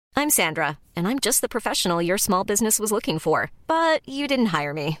I'm Sandra, and I'm just the professional your small business was looking for. But you didn't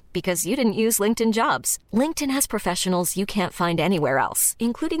hire me because you didn't use LinkedIn Jobs. LinkedIn has professionals you can't find anywhere else,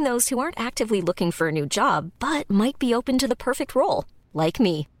 including those who aren't actively looking for a new job, but might be open to the perfect role, like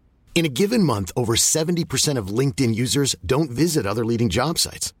me. In a given month, over 70% of LinkedIn users don't visit other leading job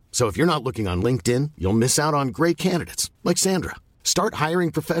sites. So if you're not looking on LinkedIn, you'll miss out on great candidates like Sandra. Start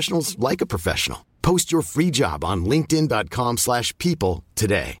hiring professionals like a professional. Post your free job on linkedin.com/people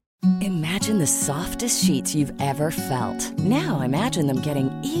today. Imagine the softest sheets you've ever felt. Now imagine them getting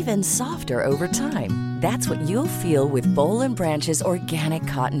even softer over time. That's what you'll feel with Boll & Branch's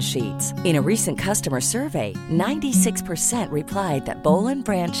organic cotton sheets. In a recent customer survey, 96% replied that Boll &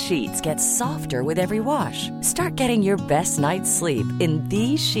 Branch sheets get softer with every wash. Start getting your best night's sleep in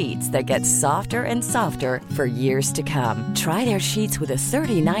these sheets that get softer and softer for years to come. Try their sheets with a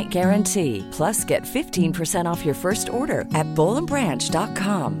 30-night guarantee. Plus, get 15% off your first order at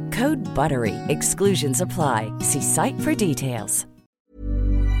bollandbranch.com. Code BUTTERY. Exclusions apply. See site for details.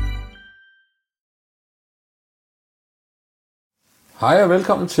 Hej og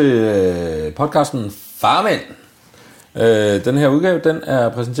velkommen til podcasten Farmænd. Den her udgave den er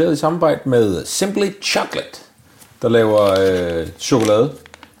præsenteret i samarbejde med Simply Chocolate, der laver chokolade.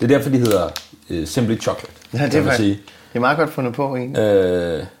 Det er derfor, de hedder Simply Chocolate. Ja, det er meget godt fundet på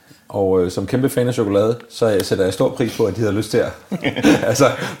egentlig. Og som kæmpe fan af chokolade, så sætter jeg stor pris på, at de har lyst til at...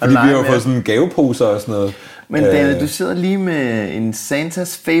 altså, fordi vi har jo fået sådan gaveposer og sådan noget. Men David, du sidder lige med en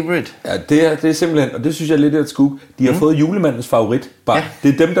Santas favorite. Ja, det er simpelthen, og det synes jeg er lidt et skub. De har fået julemandens favorit. Bare. Ja.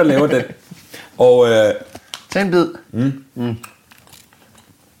 Det er dem, der laver den. Og... tag en bid.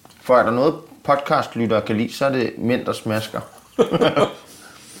 For er der noget podcastlyttere kan lide, så er det mænd, der smasker.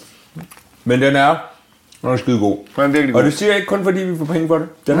 Men den er skide god. Den er virkelig god. Og det siger jeg ikke kun fordi vi får penge for det.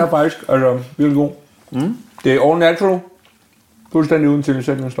 Den er faktisk virkelig god. Det er all natural. Fuldstændig uden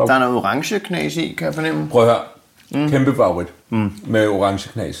tilsætningsstof. Der er noget orange knas i, kan jeg fornemme. Prøv at høre. Kæmpe favorit med orange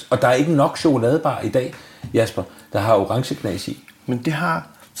knas. Og der er ikke nok chokoladebar i dag, Jasper, der har orange knas i. Men det har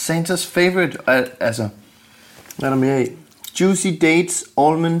Santas favorite. Altså, hvad er der mere i? Juicy dates,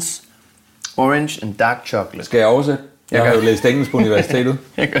 almonds, orange and dark chocolate. Skal jeg oversætte? Jeg har jo læst engelsk på universitetet.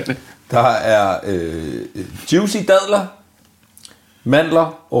 Jeg gør det. Der er juicy dadler,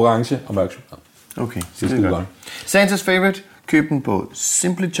 mandler, orange og mørk chokolade. Okay, det er godt. Santas favorite. Køb den på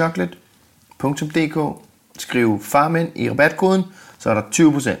simplychocolate.dk. Skriv farmænd i rabatkoden, så er der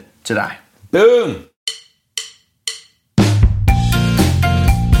 20% til dig. Boom!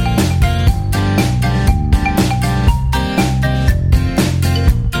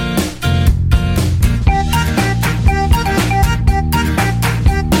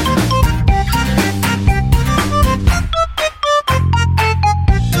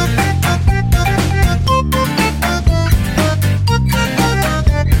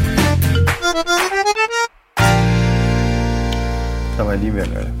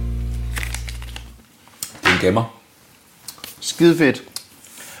 Gemmer. Skide fedt.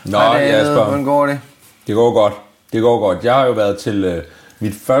 Nå, Jasper. Hvordan går det? Det går godt. Jeg har jo været til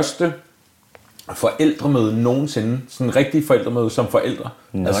mit første forældremøde nogensinde. Sådan en rigtig forældremøde som forældre.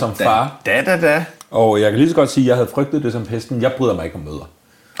 Altså som far. Da. Og jeg kan lige så godt sige, at jeg havde frygtet det som pesten. Jeg bryder mig ikke om møder.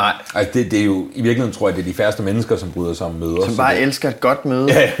 Nej. Altså det er jo, i virkeligheden tror jeg, det er de færreste mennesker, som bryder sig om møder. Som bare elsker et godt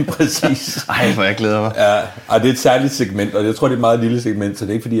møde. Ja, præcis. Ej, hvor jeg glæder mig. Ja, og det er et særligt segment, og jeg tror, det er et meget lille segment, så det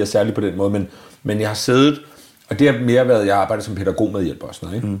er ikke, fordi jeg er særlig på den måde. Men jeg har siddet, og det har mere været, jeg arbejder som pædagogmedhjælper og sådan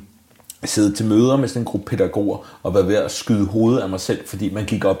noget, ikke? Jeg har siddet til møder med sådan en gruppe pædagoger, og været ved at skyde hovedet af mig selv, fordi man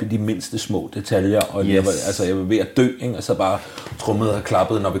gik op i de mindste små detaljer, og jeg var ved at dø, ikke? Og så bare trummede og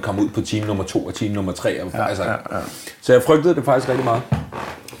klappede, når vi kom ud på time nummer 2 og time nummer 3. Så jeg frygtede det faktisk rigtig meget.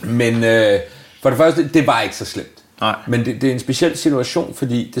 Men for det første, det var ikke så slemt. Nej. Men det er en speciel situation,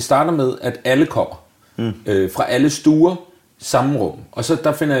 fordi det starter med, at alle kommer fra alle stuer, samme rum. Og så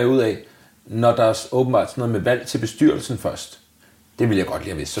der finder jeg ud af, når der er åbenbart sådan noget med valg til bestyrelsen først. Det ville jeg godt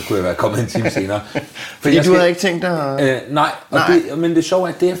lige have vidst, så kunne jeg være kommet en time senere. Fordi du havde ikke tænkt dig nej. Men det sjove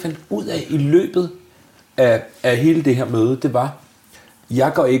er, at det jeg fandt ud af i løbet af hele det her møde, det var,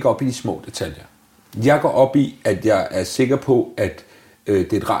 jeg går ikke op i de små detaljer. Jeg går op i, at jeg er sikker på, at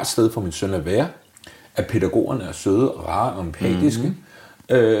det er et rart sted for min søn at være, at pædagogerne er søde, rare og empatiske,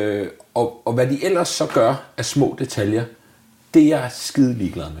 og hvad de ellers så gør af små detaljer, det er jeg skide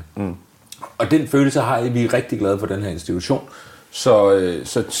ligeglad med. Og den følelse har jeg, vi er rigtig glade for den her institution,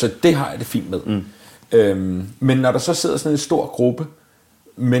 så det har jeg det fint med. Men når der så sidder sådan en stor gruppe,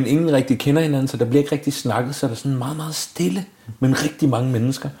 men ingen rigtig kender hinanden, så der bliver ikke rigtig snakket, så er der sådan meget, meget stille, men rigtig mange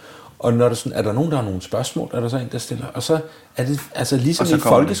mennesker. Og når der sådan, er der nogen, der har nogle spørgsmål, er der så en, der stiller. Og så er det altså ligesom i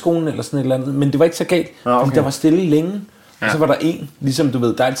folkeskolen eller sådan et eller andet. Men det var ikke så galt, fordi der var stille længe. Ja. Og så var der en, ligesom du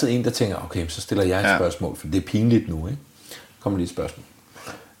ved, der er altid en, der tænker, okay, så stiller jeg et spørgsmål, for det er pinligt nu, ikke? Kommer lige et spørgsmål.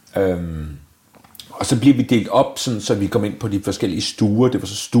 Og så bliver vi delt op, sådan, så vi kom ind på de forskellige stuer. Det var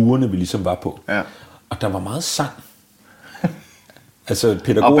så stuerne, vi ligesom var på. Ja. Og der var meget sang. Altså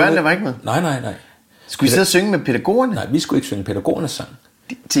pædagogerne... Og børnene var ikke med? Nej. Skulle I sidde og synge med pædagogerne? Nej, vi skulle ikke synge pædagogernes sang.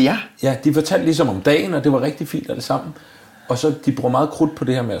 Til jer? Ja, de fortalte ligesom om dagen, og det var rigtig fint alle sammen. Og så de bruger meget krudt på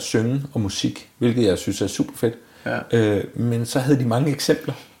det her med at synge og musik, hvilket jeg synes er super fedt. Ja. Men så havde de mange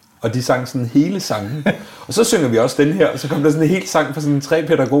eksempler, og de sang sådan hele sangen. Og så synger vi også den her, og så kom der sådan en hel sang fra sådan 3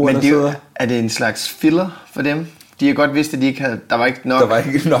 pædagoger, men der sidder. Er det en slags filler for dem? De har godt vidst, at de ikke havde, der var ikke nok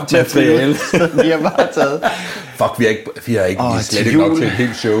materiale. De har bare taget. Fuck, vi har slet ikke nok til et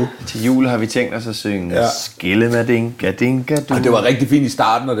helt show. Til jul har vi tænkt os at synge Skillemadinga dinga du. Og det var rigtig fint i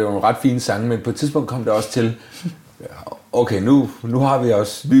starten, og det var en ret fin sang, men på et tidspunkt kom det også til, okay, nu har vi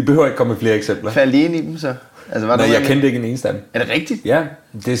også, vi behøver ikke komme med flere eksempler. Faldt I ind i dem så? Altså, nej, jeg kendte ikke en eneste af dem. Er det rigtigt? Ja,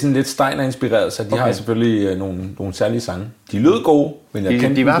 det er sådan lidt Steiner-inspireret, så de har selvfølgelig nogle særlige sange. De lød gode, men jeg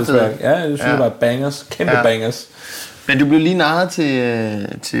kendte de var fede. Ja, jeg synes, det var bangers, kæmpe bangers. Men du blev lige narret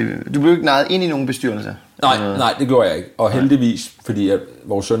til... Du blev ikke narret ind i nogle bestyrelser? Nej, det gjorde jeg ikke. Og heldigvis, fordi at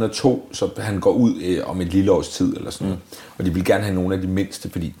vores søn er 2, så han går ud om et lille års tid eller sådan noget. Og de vil gerne have nogle af de mindste,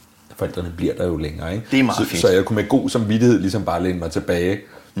 fordi forældrene bliver der jo længere, ikke? Det er meget fint. Så jeg kunne med god samvittighed ligesom bare læne mig tilbage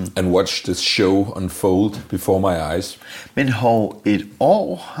and watch the show unfold before my eyes. Men et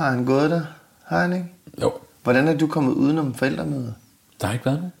år har han gået der, har han ikke? Jo. Hvordan er du kommet udenom forældremøder? Der har ikke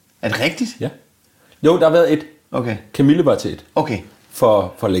været noget. Er det rigtigt? Ja. Jo, der har været et. Okay. Camille var til et. Okay.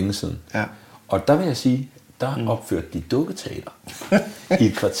 For længe siden. Ja. Og der vil jeg sige, der opførte de dukketeater i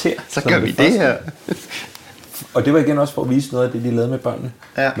et kvarter. Så gør vi det her. Og det var igen også for at vise noget af det, de lavede med børnene.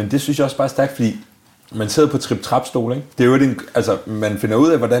 Ja. Men det synes jeg også bare er stærkt, fordi man sidder på trip-trap-stol, ikke? Det er jo altså, man finder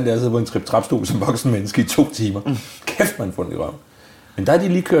ud af, hvordan det er at sidde på en trip-trap-stol som voksen menneske i 2 timer. Kæft, man får den i røven. Men der har de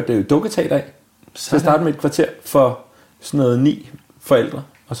lige kørt dukketeater af. Så starte med et kvarter for sådan noget 9 forældre.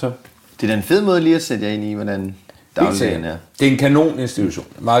 Og så... Det er da en fed måde lige at sætte jer ind i, hvordan dagligdagen er. Det er en kanoninstitution.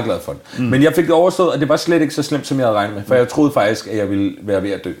 Jeg er meget glad for det. Men jeg fik det overstået, og det var slet ikke så slemt, som jeg havde regnet med. For jeg troede faktisk, at jeg ville være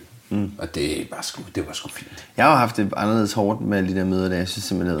ved at dø. Og det var sgu fint. Jeg har haft det anderledes hårdt med de der møder, der jeg synes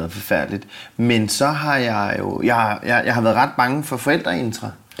simpelthen, det har været forfærdeligt. Men så har jeg jo... Jeg har været ret bange for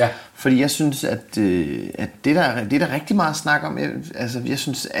forældreintra. Ja. Fordi jeg synes, at det er der rigtig meget snak om. Jeg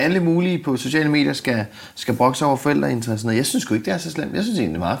synes, alle mulige på sociale medier skal brokse over forældreintra og sådan noget. Jeg synes sgu ikke, det er så slemt. Jeg synes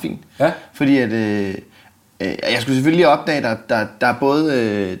egentlig, det er meget fint. Ja. Fordi at... jeg skulle selvfølgelig opdage, at der er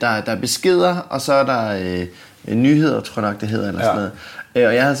både der er beskeder, og så er der nyheder, tror jeg nok, det hedder, eller sådan noget.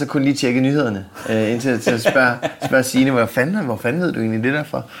 Og jeg havde så kun lige tjekket nyhederne, indtil til at spørge Signe, hvor fanden ved du egentlig det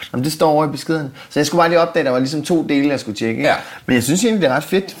derfra? Jamen, det står over i beskederne. Så jeg skulle bare lige opdage, at der var ligesom 2 dele, jeg skulle tjekke. Ja. Men jeg synes egentlig, det er ret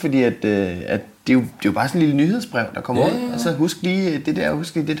fedt, fordi at det er jo bare sådan en lille nyhedsbrev, der kommer ud. Altså husk lige det der,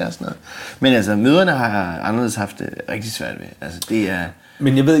 husk lige det der, sådan noget. Men altså, møderne har jeg anderledes haft det rigtig svært ved. Altså, det er...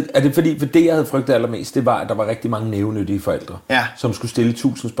 Men jeg ved ikke, er det fordi, for det jeg havde frygtet allermest, det var, at der var rigtig mange nævenyttige forældre, som skulle stille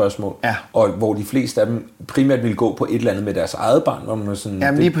 1000 spørgsmål, og hvor de fleste af dem primært ville gå på et eller andet med deres eget barn, hvor man sådan,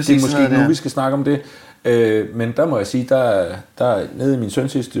 jamen, det er måske ikke nu, vi skal snakke om det. Men der må jeg sige, der nede i min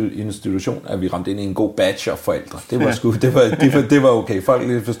søns institution, at vi ramte ind i en god batch af forældre. Det var det var okay.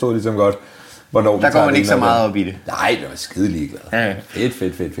 Folk forstod ligesom godt, hvornår der går man ikke så meget op i det. Nej, det var skide ligeglad. Ja.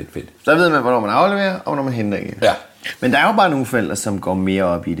 Fedt. Så ved man, hvornår man afleverer, og hvornår man henter igen. Ja. Men der er jo bare nogle forældre, som går mere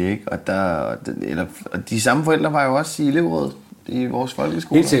op i det, ikke? Og de samme forældre var jo også i elevrådet i vores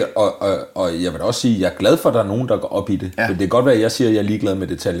folkeskole. Helt sikkert, og jeg vil også sige, at jeg er glad for, at der er nogen, der går op i det. Ja. Det kan godt være, at jeg siger, at jeg er ligeglad med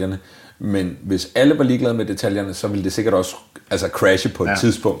detaljerne, men hvis alle var ligeglade med detaljerne, så ville det sikkert også crashe på et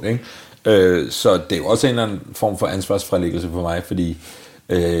tidspunkt, ikke? Så det er jo også en eller anden form for ansvarsfralæggelse for mig, fordi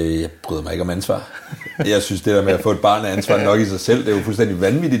jeg bryder mig ikke om ansvar. Jeg synes, det der med at få et barn af ansvar nok i sig selv, det er jo fuldstændig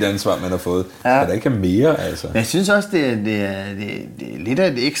vanvittigt ansvar, man har fået. Ja. Der ikke have mere, altså. Men jeg synes også, det er lidt af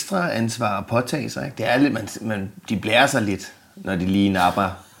et ekstra ansvar at påtage sig. Ikke? Det er lidt, de blærer sig lidt, når de lige napper.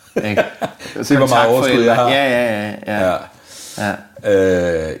 Ikke? Se, hvor meget overskud jeg har. Ja.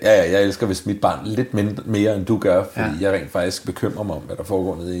 Jeg elsker, hvis mit barn lidt mere, end du gør, fordi jeg rent faktisk bekymrer mig om, hvad der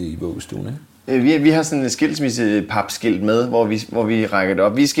foregår nede i vuggestuen, ikke? Vi har sådan et skilsmissepapskilt med, hvor vi rækker det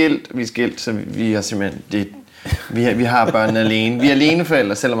op. Vi er skilt, så vi har simpelthen vi har børnene alene. Vi er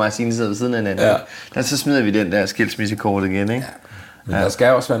aleneforældre, selvom mig og Signe sidder ved siden af hinanden. Ja. Der så smider vi den der skilsmissekort igen, ikke? Ja. Men der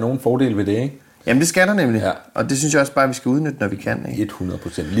skal også være nogen fordel ved det, ikke? Jamen det skal der nemlig. Ja. Og det synes jeg også bare, vi skal udnytte, når vi kan, ikke?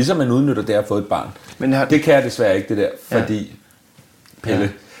 100%. Ligesom man udnytter det at få et barn. Men det kan jeg desværre ikke, det der, fordi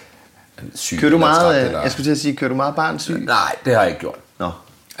Pelle syg. Kører du meget, jeg skulle til at sige, kører du meget barnsyg? Nej, det har jeg ikke gjort. Nå.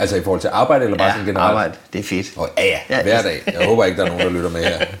 Altså i forhold til arbejde, eller bare sådan generelt? Arbejde. Det er fedt. Hver dag. Jeg håber ikke, der er nogen, der lytter med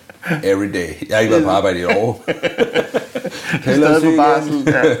her. every day. Jeg har ikke været på arbejde i et år. Stadig på barsel.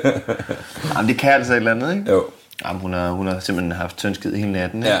 Ja. Jamen, det kan altså et eller andet, ikke? Jo. Jamen, hun har simpelthen haft tyndskid hele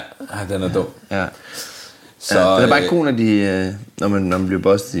natten, ikke? Ja, den er dum. Ja. Så, det er bare ikke cool, når man bliver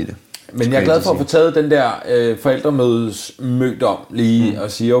bustet i det. Men jeg er glad for at få taget den der forældremødes mødt om lige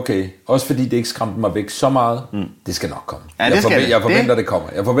og sige, okay, også fordi det ikke skræmte mig væk så meget, det skal nok komme. Ja, jeg forventer, det kommer.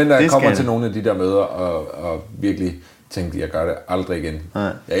 Jeg forventer, at jeg kommer til nogle af de der møder og virkelig tænker, jeg gør det aldrig igen.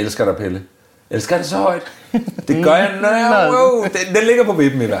 Nej. Jeg elsker dig, Pelle. Jeg elsker det så højt. Det gør jeg, den ligger på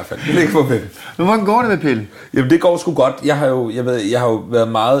vippen i hvert fald. Det ligger på vippen. Men hvordan går det med Pelle? Jamen, det går sgu godt. Jeg har jo været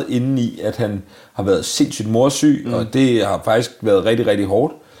meget inde i, at han har været sindssygt morsyg, og det har faktisk været rigtig, rigtig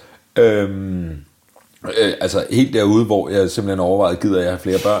hårdt. Altså helt derude, hvor jeg simpelthen overvejede, gider jeg have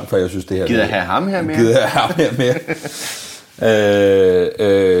flere børn, for jeg synes det her... Gider jeg have ham her mere? Gider jeg have ham her mere?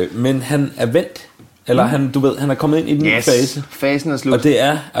 Men han er vendt. Eller han er kommet ind i den nye fase. Fasen er slut. Og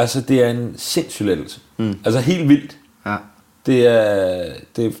det er en sindssyg lettelse. Altså helt vildt. Ja. Det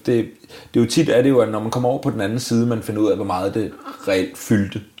er jo tit, at når man kommer over på den anden side, man finder ud af, hvor meget det reelt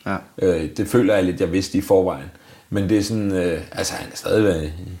fyldte. Ja. Det føler jeg lidt, jeg vidste i forvejen. Men det er sådan, altså han er stadig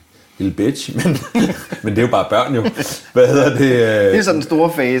en lille bitch, men det er jo bare børn jo. Hvad hedder det? Det er sådan en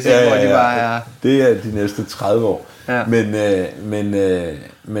stor fase, hvor de bare er... Det er de næste 30 år. Ja.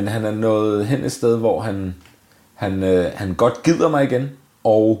 Men han er nået hen et sted, hvor han godt gider mig igen,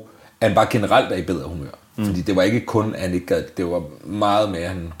 og han bare generelt er i bedre humør. Fordi det var ikke kun, at han ikke gad, det var meget mere,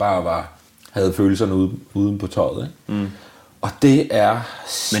 han bare havde følelserne uden på tøjet. Ikke? Og det er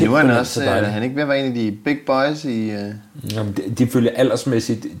simpelthen. Men nu er han også, han ikke ved at være en af de big boys i... Jamen, de følger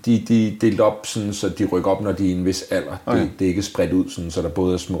aldersmæssigt, de delt op, sådan, så de rykker op, når de er i en vis alder. Okay. Det er ikke spredt ud, sådan, så der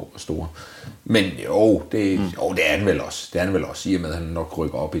både er små og store. Men det er han vel også. Det er han vel også, i og med, at han nok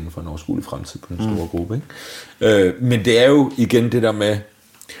rykker op inden for en overskuelig fremtid på den store gruppe. Ikke? Men det er jo igen det der med,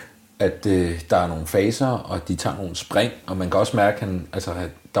 at der er nogle faser, og de tager nogle spring, og man kan også mærke, at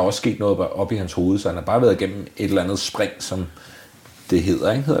der er også sket noget op i hans hoved, så han har bare været igennem et eller andet spring, som det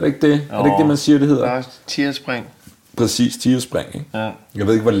hedder, ikke? Hedder det ikke det? Er det ikke det, man siger, det hedder? Der er tierspring. Præcis, tierspring, ikke? Ja. Jeg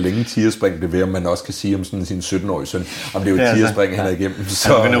ved ikke, hvor længe tierspring det vil, om man også kan sige om sådan sin 17-årige søn, om det er jo et tierspring, han er igennem.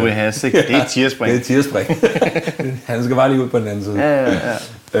 Så, han begynder at have, ikke? Det er tierspring. Det er tierspring. Han skal bare lige ud på den anden side.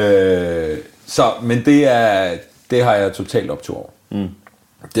 Ja. Men det har jeg totalt optur over.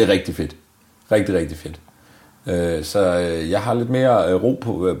 Det er rigtig fedt. Rigtig, rigtig fedt. Så jeg har lidt mere ro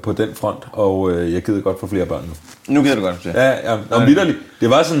på den front, og jeg gider godt få flere børn nu. Nu gider du godt flere. Ja, og vitterligt. Det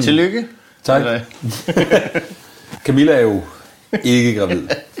var sådan... Tillykke. Tak. Camilla er jo ikke gravid.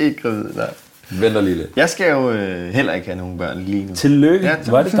 Ikke gravid, nej. Venter lige lidt. Jeg skal jo heller ikke have nogen børn lige nu. Tillykke. Ja,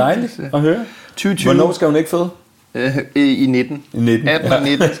 var det dejligt at høre. 2020. Hvornår skal hun ikke føde? I 19. I 19. 18 og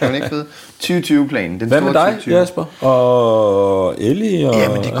 19 skal hun ikke føde. 2020-planen. Hvad med dig, 2020. Jasper? Og Ellie? Og...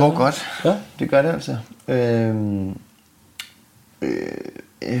 Jamen, det går godt. Ja. Det gør det altså.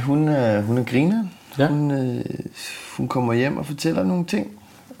 Hun er griner. Ja. Hun kommer hjem og fortæller nogle ting.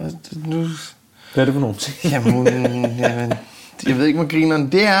 Og nu... Hvad er det for nogle ting? Jamen, jeg ved ikke, hvor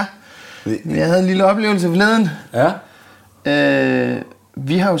grineren det er. Jeg havde en lille oplevelse forleden. Ja.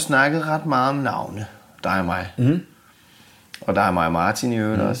 Vi har jo snakket ret meget om navne, dig og mig. Og der er mig og Martin i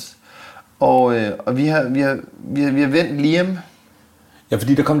øvrigt også. Og vi har vendt Liam. Ja,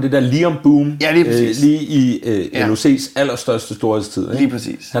 fordi der kom det der Liam-boom. Ja, lige præcis. Lige i LOC's allerstørste storhedstid. Ikke? Lige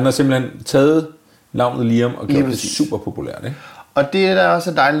præcis. Han har simpelthen taget navnet Liam og gjort det super populært, ikke? Og det er da også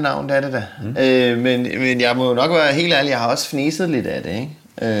et dejligt navn, det er det da. Men jeg må jo nok være helt ærlig, jeg har også fniset lidt af det, ikke?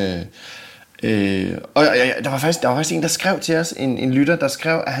 Og der var faktisk en, der skrev til os, en lytter, der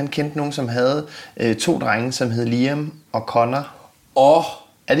skrev, at han kendte nogen, som havde 2 drenge, som hed Liam og Connor.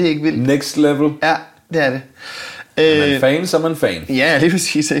 Er det ikke vildt? Next level. Ja, det er det. Er man fan, så er man fan. Ja, lige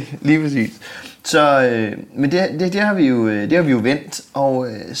præcis, ikke? Lige præcis. Så, men det har vi jo vendt, og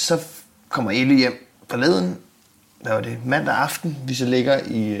så kommer Ellie hjem forleden. Der var det mandag aften, vi så ligger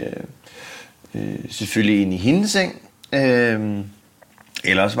i selvfølgelig inde i hendes seng.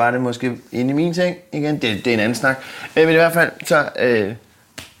 Eller også var det måske inde i min seng igen. Det er en anden snak. Men i hvert fald,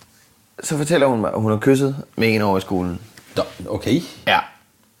 så fortæller hun mig, at hun har kysset med en over i skolen. Okay. Ja.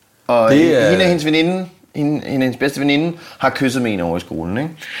 Og hende og hendes veninde, hendes bedste veninde, har kysset med en over i skolen. Ikke?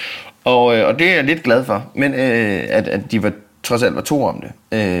 Og det er jeg lidt glad for. Men at de trods alt var 2 om det.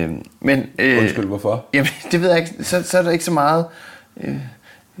 Undskyld, hvorfor? Jamen, det ved jeg ikke. Så er der ikke så meget...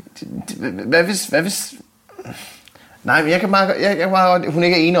 Hvad hvis... Nej, men jeg kan meget godt... Hun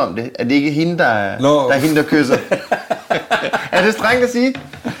ikke er enig om det. At det ikke er hende, der er hende, der kysser. Er det strengt at sige?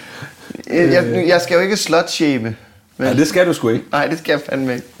 Jeg skal jo ikke slut-shame. Ja, det skal du sgu ikke. Nej, det skal jeg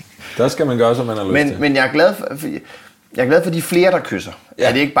fandme ikke. Der skal man gøre, som man har lyst til. Men jeg er glad for... Jeg er glad for de flere, der kysser. Ja.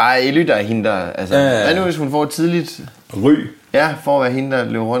 Er det ikke bare Elly, der er hende, der... Altså, hvad nu, hvis hun får tidligt... Ry. Ja, for at være hende, der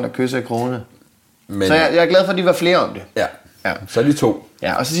løber rundt og kysser i krogene. Men... Så jeg er glad for, at de var flere om det. Ja. Så er de 2.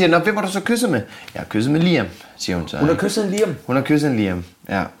 Ja, og så siger jeg, hvem har du så kysset med? Jeg har kysset med Liam, siger hun så. Hun har kysset en Liam? Hun har kysset en Liam,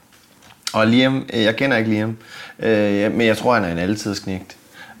 ja. Og Liam, jeg kender ikke Liam, men jeg tror, han er en altidsknægt.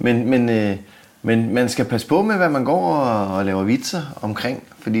 Men man skal passe på med, hvad man går og laver vitser omkring.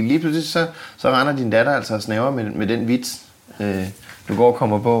 Fordi lige pludselig, så render din datter altså og snæver med den vits, du går og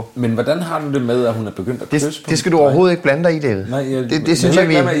kommer på. Men hvordan har du det med, at hun er begyndt at kysse på? Det skal du overhovedet ikke blande dig i, David. Nej, det synes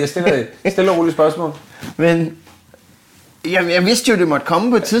jeg, jeg stiller roligt spørgsmål. Men jeg vidste jo, det måtte komme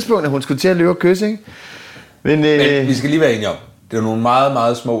på et tidspunkt, at hun skulle til at løbe og kysse, ikke? Men vi skal lige være enige om, det er nogle meget,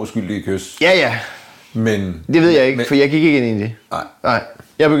 meget små uskyldige kys. Ja. Men det ved jeg ikke, for jeg gik ikke ind i det. Nej.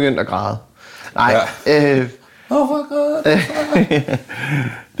 Jeg begyndte at græde. Nej. Ja. Hvorfor græder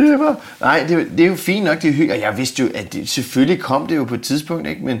det er jo fint nok, det er hyggeligt. Og jeg vidste jo, at selvfølgelig kom det jo på et tidspunkt,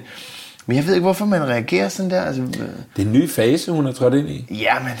 ikke? Men jeg ved ikke, hvorfor man reagerer sådan der. Altså, det er en ny fase, hun er trådt ind i.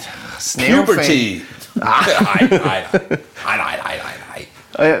 Ja, men... Puberty! Nej.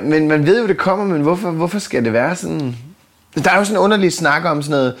 Men man ved jo, det kommer, men hvorfor skal det være sådan... Der er jo sådan en underlig snak om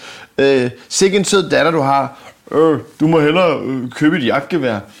sådan noget... sikke en sød datter, du har... du må hellere købe et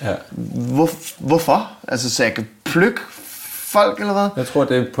jagtgevær. Ja. Hvorfor? Altså, så jeg kan plukke folk, eller hvad? Jeg tror,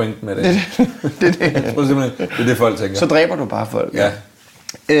 det er pointen med det. det. Jeg tror simpelthen, det er det, folk tænker. Så dræber du bare folk. Ja.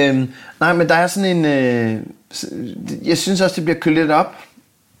 Nej, men der er sådan en... jeg synes også, det bliver kølet lidt op.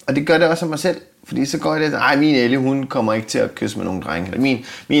 Og det gør det også af mig selv. Fordi så går jeg lidt... Ej, min Elle, hun kommer ikke til at kysse med nogen drenge.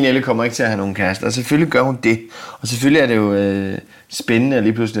 Min Elle kommer ikke til at have nogen kærester. Og selvfølgelig gør hun det. Og selvfølgelig er det jo spændende at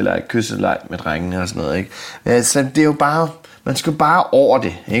lige pludselig lege kysseleg med drengene og sådan noget, ikke? Så det er jo bare... Man skal bare over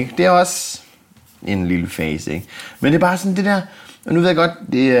det, ikke? Det er også en lille fase, ikke? Men det er bare sådan det der... Og nu ved jeg godt,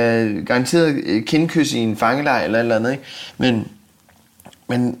 det er garanteret kindkys i en fangelej eller et eller andet, ikke?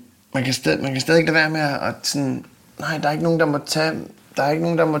 Men man kan stadig ikke lade være med at sådan... Nej, der er ikke nogen,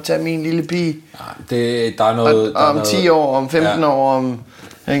 der må tage min lille pige. Der er noget... Og om 10 år, om 15 år,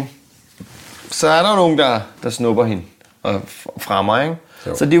 ikke? Så er der nogen, der snupper hende og fremmer, ikke?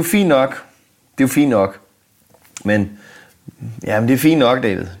 Jo. Så det er jo fint nok. Men det er fint nok,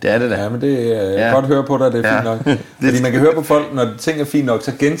 David. Det er det da. Ja, men det er godt høre på dig, det er fint nok. Fordi man kan høre på folk, når ting er fint nok,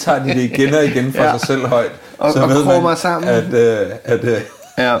 så gentager de det igen og igen for sig selv højt. Og krummer sammen.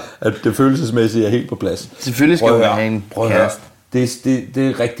 At det følelsesmæssige er helt på plads. Selvfølgelig skal hun have en kæreste. Det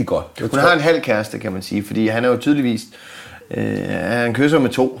er rigtig godt. Hun har en halv kæreste, kan man sige, fordi han er jo tydeligvis... han kysser med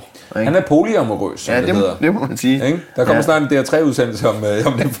 2. Ikke? Han er polyamorøs, som det hedder. Det må man sige. Ikke? Der kommer snart en DR3-udsendelse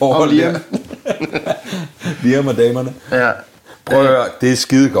om det forhold der. Liam og damerne. Ja. Prøv at høre, det er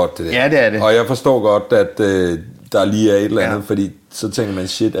skide godt det der. Ja, det er det. Og jeg forstår godt, at der lige er et eller andet, fordi så tænker man,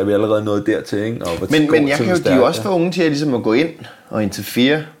 shit, er vi allerede nået dertil, ikke? Og men jeg kan jo, de er jo også for unge til at, ligesom at gå ind og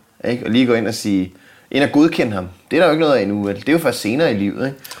interfere, ikke? Og lige gå ind og sige, ind og godkende ham. Det er der jo ikke noget af endnu. Det er jo først senere i livet,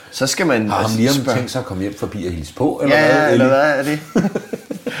 ikke? Så skal man... Har ham Liam tænkt sig at komme hjem forbi og hilse på, eller hvad? Ja, eller hvad er det?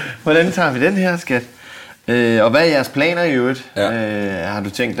 Hvordan tager vi den her, skat? Og hvad er jeres planer i øvrigt? Ja. Har du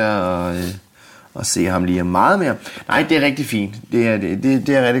tænkt dig at se ham lige meget mere? Nej, det er rigtig fint. Det er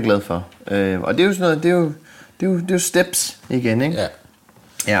jeg rigtig glad for. Og det er jo sådan noget, det er jo steps igen, ikke?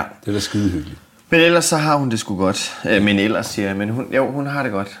 Ja. Det er da skide hyggeligt. Men ellers så har hun det sgu godt. Men ellers siger jeg, men hun har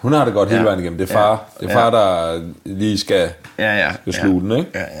det godt. Hun har det godt hele vejen igennem. Det er far, der lige skal sluge den, ikke?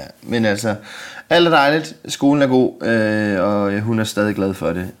 Ja. Men altså, alt er dejligt. Skolen er god, og hun er stadig glad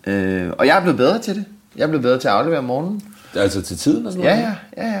for det. Og jeg er blevet bedre til det. Jeg er blevet bedre til at aflevere om morgenen. Altså til tiden og sådan noget?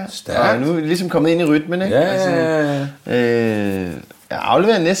 Ja. Stærkt. Og nu er jeg ligesom kommet ind i rytmen, ikke? Ja. Jeg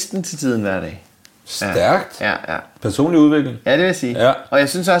afleverer næsten til tiden hver dag. Stærkt. Ja. Personlig udvikling. Ja, det vil jeg sige. Ja. Og jeg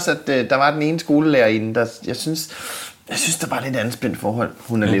synes også, at der var den ene skolelærerinde, der... Jeg synes, der var lidt anspændt forhold.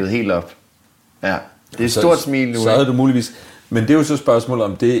 Hun har levet helt op. Ja. Det er et stort smil nu. Så havde du muligvis... Men det er jo så et spørgsmål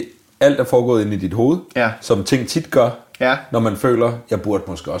om det... Alt er foregået inde i dit hoved. Ja. Som ting tit gør. Ja. Når man føler, jeg burde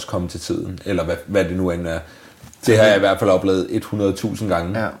måske også komme til tiden. Eller hvad det nu end er. Det har jeg i hvert fald oplevet 100.000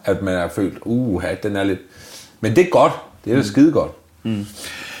 gange. Ja. At man har følt, den er lidt... Men det er godt. Det er da skide godt. Mm.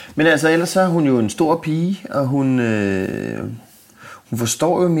 Men altså, ellers så er hun jo en stor pige, og hun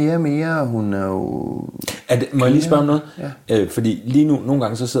forstår jo mere og mere, og hun er jo... Må jeg lige spørge om noget? Ja. Fordi lige nu, nogle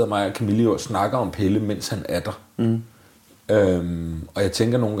gange så sidder mig og Camille og snakker om Pelle, mens han er der. Mm. Og jeg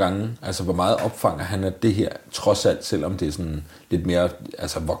tænker nogle gange, altså hvor meget opfanger han af det her, trods alt, selvom det er sådan lidt mere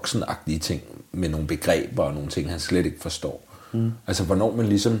altså voksenagtige ting, med nogle begreber og nogle ting, han slet ikke forstår. Mm. Altså hvornår man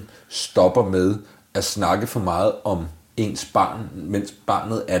ligesom stopper med at snakke for meget om ens barn, mens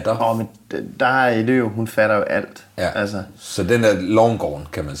barnet er der. Men der er det jo, hun fatter jo alt. Ja. Altså. Så den er long gone,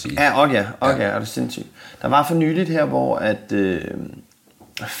 kan man sige. Ja, er det sindssygt. Der var for nyligt her, hvor at...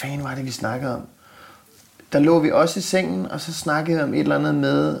 hvad fanden var det, vi snakkede om? Der lå vi også i sengen, og så snakkede vi om et eller andet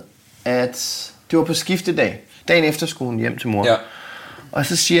med, at det var på skiftedag. Dagen efter skulle hun hjem til mor. Ja. Og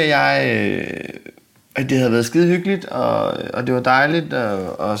så siger jeg, at det havde været skide hyggeligt, og det var dejligt,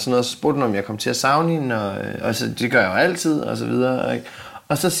 og sådan noget. Så spurgte hun, om jeg kom til at savne hende, og så, det gør jeg jo altid, og så videre. Ikke?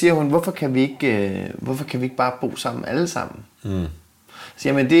 Og så siger hun, hvorfor kan vi ikke bare bo sammen alle sammen? Så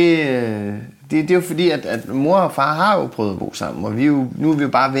jamen, det er jo fordi, at mor og far har jo prøvet at bo sammen, og nu er vi jo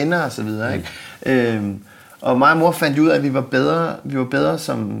bare venner, og så videre. Ikke? Og mig og mor fandt ud af, at vi var bedre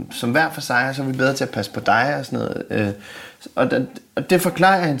som hver for sig, og så var vi bedre til at passe på dig og sådan noget. Og det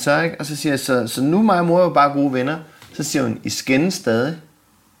forklarer jeg hende så, ikke? Og så siger jeg, så nu mig og mor er jo bare gode venner. Så siger hun, I skændes stadig?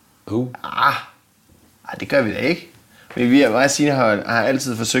 Det gør vi da ikke. Men mig og Signe har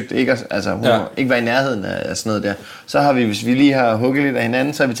altid forsøgt ikke at ikke være i nærheden af sådan noget der. Så har vi, hvis vi lige har hugget lidt af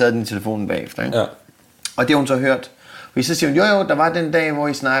hinanden, så har vi taget den i telefonen bagefter. Ikke? Ja. Og det har hun så hørt. Og så siger hun, jo, der var den dag,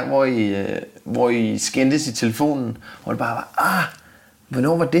 hvor I skændtes i telefonen, hvor det bare var,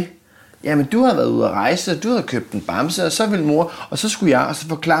 hvornår var det? Jamen, du har været ude at rejse, du har købt en bamse, og så ville mor, og så skulle jeg, og så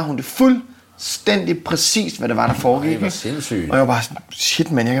forklarer hun det fuldstændig præcist, hvad det var, der foregik. Det var sindssygt. Og jeg var bare sådan,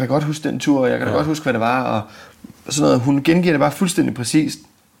 shit man, jeg kan da godt huske den tur, og jeg kan da godt huske, hvad det var, og sådan noget. Hun gengiver det bare fuldstændig præcist.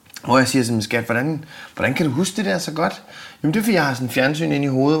 Og jeg siger sådan, skat, hvordan kan du huske det der så godt? Jamen det er fordi, jeg har sådan en fjernsyn inde i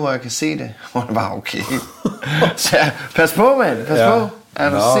hovedet, hvor jeg kan se det. Og det var okay. Så pas på, mand. Pas på. Er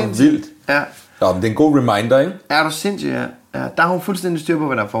du sindssygt? Vildt. Ja. Nå, men det er en god reminder, ikke? Er du sindssygt, ja. Der har hun fuldstændig styr på,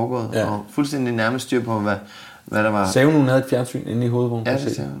 hvad der er foregået. Ja. Og fuldstændig nærmest styr på, hvad der var. Sagde hun havde et fjernsyn inde i hovedet, hvor hun ja, kunne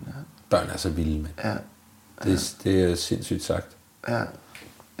det se hun, ja. Børn er så vilde, mand. Ja. Det er sindssygt sagt. Ja.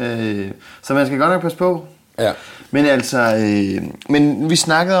 Så man skal godt nok passe på. Ja. Men altså, men vi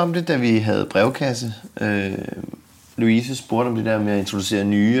snakkede om det, da vi havde brevkasse. Louise spurgte om det der med at introducere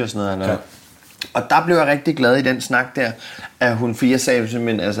nye og sådan noget. Ja. Og der blev jeg rigtig glad i den snak der, at hun, for jeg sagde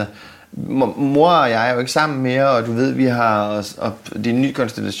simpelthen, altså, mor og jeg er jo ikke sammen mere, og du ved, vi har, og det er en ny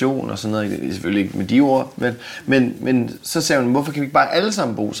konstellation og sådan noget, selvfølgelig ikke med de ord, men så sagde hun, hvorfor kan vi ikke bare alle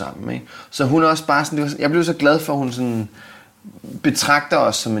sammen bo sammen, ikke? Så hun er også bare sådan, jeg blev så glad for, at hun sådan betragter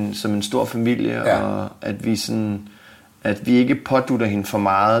os som en stor familie, og at vi ikke pådutter hende for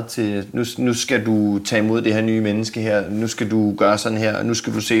meget til, nu skal du tage imod det her nye menneske her, nu skal du gøre sådan her, og nu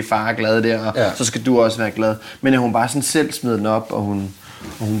skal du se far glad der, og så skal du også være glad. Men at hun bare sådan selv smider den op, og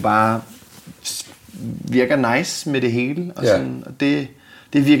hun bare virker nice med det hele, og, sådan, og det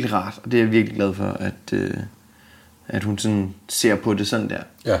er virkelig rart, og det er jeg virkelig glad for, at hun sådan ser på det sådan der.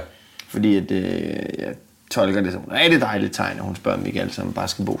 Ja. Fordi at jeg tolker det som et rigtig dejligt tegn, at hun spørger, om vi ikke alle sammen bare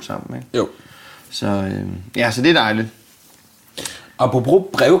skal bo sammen. Ikke? Jo. Så så det er dejligt. Apropos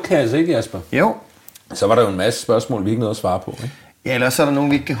brevkasse, ikke Jasper? Jo. Så var der jo en masse spørgsmål, vi ikke nåede at svare på, ikke? Ja, ellers er der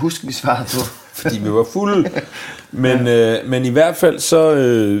nogen, vi ikke kan huske, vi svarede på. Fordi vi var fulde. Men i hvert fald så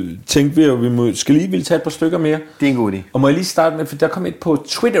tænkte vi, at vi skal lige ville tage et par stykker mere. Det er en god idé. Og må jeg lige starte med, for der kom et på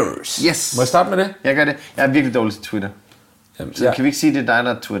Twitters. Yes. Må jeg starte med det? Jeg gør det. Jeg er virkelig dårlig til Twitter. Jamen, så kan vi ikke sige, det er dig,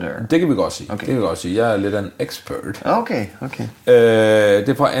 der er Twitter? Det kan vi godt sige. Okay. Det kan vi godt sige. Jeg er lidt af en expert. Okay. Det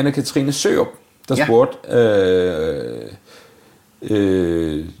er fra Anne-Katrine Sørup, der spurgte,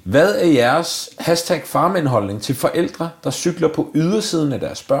 hvad er jeres #farmindholdning til forældre, der cykler på ydersiden af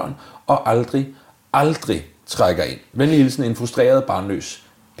deres børn og aldrig trækker ind? Venlig hilsen, en frustreret, barnløs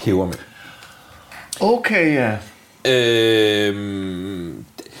pebermø. Okay, ja.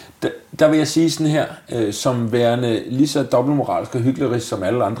 Der vil jeg sige sådan her, som værende lige så dobbeltmoralsk og hyklerisk som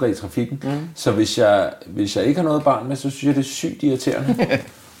alle andre i trafikken. Så hvis jeg ikke har noget barn med, så synes jeg, det er sygt irriterende.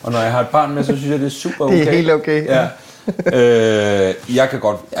 Og når jeg har et barn med, så synes jeg, det er super okay. Det er helt okay. Ja. Jeg kan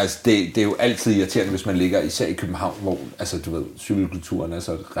godt, altså det er jo altid irriterende, hvis man ligger især i København, hvor altså du ved, cykelkulturen er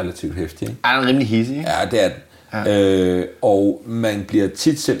så relativt heftig. Ikke? Er den rimelig hissig, ikke? Ja, det er den. Ja. Og man bliver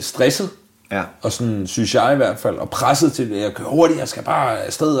tit selv stresset. Ja. Og sådan synes jeg i hvert fald, og presset til, at jeg kører hurtigt, jeg skal bare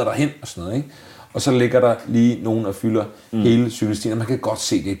afsted og derhen og sådan noget, ikke? Og så ligger der lige nogen og fylder hele cykelstien, og man kan godt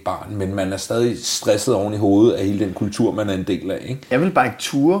se, det er et barn, men man er stadig stresset oven i hovedet af hele den kultur, man er en del af, ikke? Jeg vil bare ikke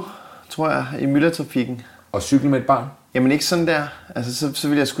ture, tror jeg, i myldretrafikken. Og cykle med et barn? Jamen ikke sådan der. Altså så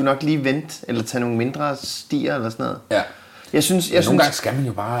vil jeg sgu nok lige vente, eller tage nogle mindre stier eller sådan noget. Ja. Jeg synes, nogle gange skal man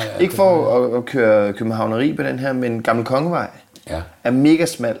jo bare... Ikke for at køre københavneri på den her, men Gammel Kongevej er mega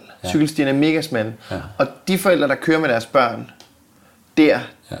smal. Cykelstien er mega smal. Ja. Og de forældre, der kører med deres børn,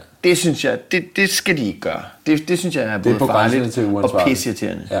 det synes jeg, det skal de ikke gøre. Det synes jeg er både farligt og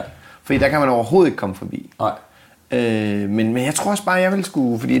pisseirriterende. Ja. Fordi der kan man overhovedet ikke komme forbi. Nej. Men jeg tror også bare, jeg vil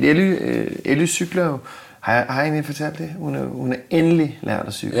skulle... Fordi Elly cykler jo Har jeg egentlig fortalt det? Hun er endelig lært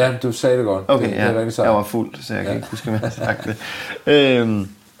at cykle. Ja, du sagde det godt. Okay, det er rigtig jeg var fuld, så jeg kan ikke huske, om jeg har sagt det.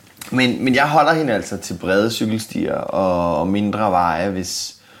 Men jeg holder hende altså til brede cykelstier og mindre veje,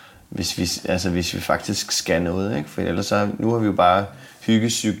 hvis vi faktisk skal noget, ikke? For ellers så, nu har vi jo bare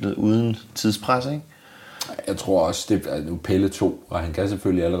hyggesyklet uden tidspres, ikke? Jeg tror også, det er nu Pelle 2, og han kan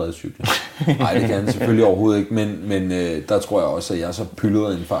selvfølgelig allerede cykle. Nej, det kan han selvfølgelig overhovedet ikke, men der tror jeg også, at jeg er så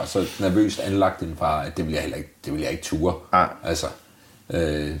pyldet en far, så nervøst anlagt en far, at det vil jeg ikke ture. Altså,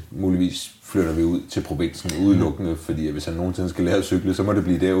 muligvis flytter vi ud til provinsen udelukkende, fordi hvis han nogensinde skal lære at cykle, så må det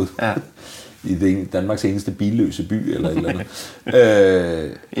blive derude. Ja. I Danmarks eneste billøse by, eller et eller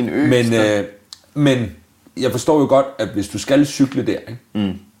andet. En ø. Men jeg forstår jo godt, at hvis du skal cykle der,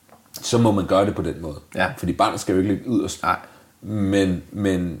 ikke? Så må man gøre det på den måde. Ja. Fordi barnet skal jo ikke ligge yderst.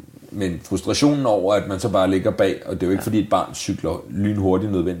 Men frustrationen over, at man så bare ligger bag, og det er jo ikke fordi et barn cykler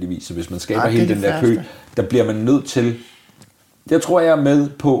lynhurtigt nødvendigvis, så hvis man skaber hele den der kø, der bliver man nødt til. Jeg tror, jeg er med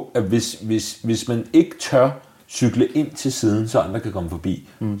på, at hvis man ikke tør cykle ind til siden, så andre kan komme forbi,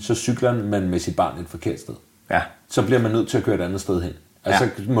 så cykler man med sit barn et forkert sted. Ja. Så bliver man nødt til at køre et andet sted hen. Altså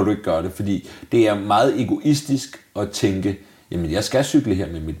må du ikke gøre det, fordi det er meget egoistisk at tænke, jamen jeg skal cykle her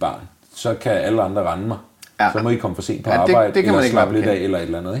med mit barn, så kan alle andre rende mig. Ja. Så må I komme for sent på arbejde, det eller slappe lidt af, eller et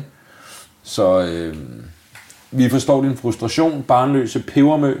eller andet. Ikke? Så vi forstår din frustration, barnløse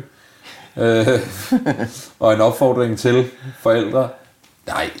pebermø, og en opfordring til forældre.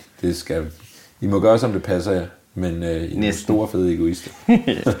 Nej, det skal I må gøre, som det passer jer, men I er store fede egoister.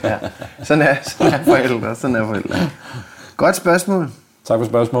 Ja. Sådan er forældre. Godt spørgsmål. Tak for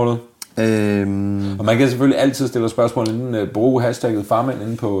spørgsmålet. Og man kan selvfølgelig altid stille spørgsmål inden bruge hashtagget Farmand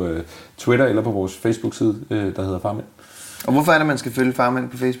inde på Twitter eller på vores Facebook-side, der hedder Farmand. Og hvorfor er det, man skal følge Farmand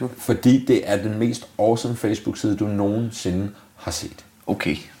på Facebook? Fordi det er den mest awesome Facebook-side, du nogensinde har set.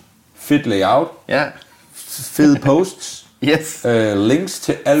 Okay. Fedt layout. Ja. Fede posts. Yes. Links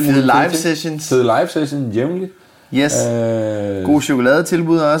til alle mulige live sessions. Fede live sessions jævnligt. Yes. God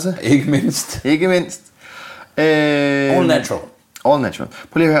chokoladetilbud også. Ikke mindst. All natural. All natural.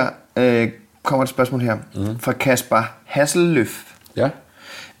 Prøv lige at høre. Kommer et spørgsmål her. Fra Kasper Hasselløf. Ja.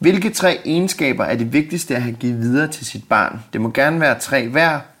 Hvilke 3 egenskaber er det vigtigste at have givet videre til sit barn? Det må gerne være 3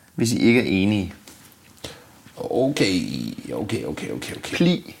 hver, hvis I ikke er enige. Okay.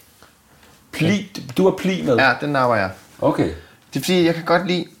 Pli. Du har pli med? Ja, den napper jeg. Okay. Det er fordi, jeg kan godt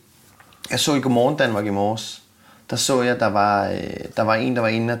lide... Jeg så i Godmorgen Danmark i morges. Der så jeg, der var en, der var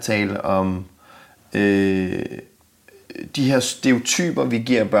inde og tale om de her stereotyper, vi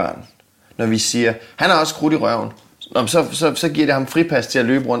giver børn. Når vi siger, han har også krudt i røven. Så giver det ham fripas til at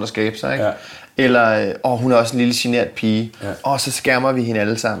løbe rundt og skabe sig, ikke? Ja. Eller, hun er også en lille genert pige. Ja. Så skærmer vi hende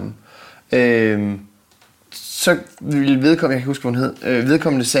alle sammen. Så vil vedkommende, jeg kan huske, hvad hun hed,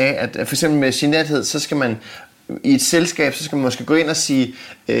 vedkommende sagde, at for eksempel med generthed, så skal man i et selskab, så skal man måske gå ind og sige,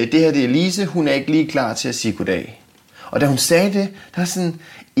 det her det er Lise, hun er ikke lige klar til at sige goddag. Og da hun sagde det, der var sådan,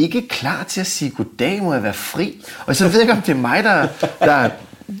 ikke klar til at sige goddag, må jeg være fri. Og så ved jeg ikke, om det er mig, der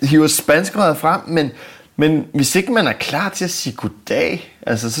hiver spanskrøret frem, men hvis ikke man er klar til at sige goddag,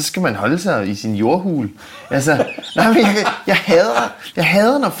 altså, så skal man holde sig i sin jordhul. Altså, jeg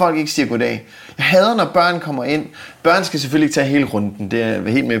hader, når folk ikke siger goddag. Jeg hader, når børn kommer ind. Børn skal selvfølgelig ikke tage hele runden, det er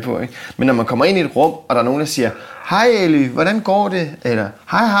jeg helt med på, ikke? Men når man kommer ind i et rum, og der er nogen, der siger, hej Elly, hvordan går det? Eller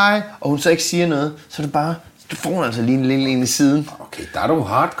hej, og hun så ikke siger noget, så er det bare, du får altså lige en lille en i siden. Okay, der er du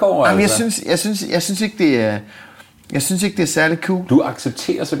hardcore, jamen, altså. Jeg synes ikke, det er særlig cool. Du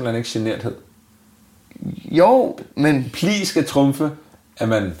accepterer simpelthen ikke generthed. Jo, men... Pli skal trumfe, at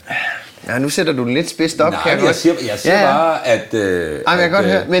man... Ja, nu sætter du den lidt spidst op. Nej, jeg siger bare, at... jeg kan godt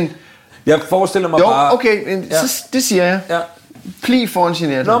høre, men... Jeg forestiller mig bare... Jo, okay, men så, det siger jeg. Ja. Pli foran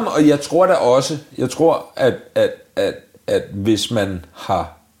generthed. Nå, og jeg tror da også... Jeg tror, at hvis man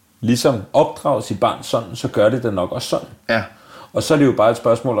har ligesom opdraget sit barn sådan, så gør det da nok også sådan. Ja. Og så er det jo bare et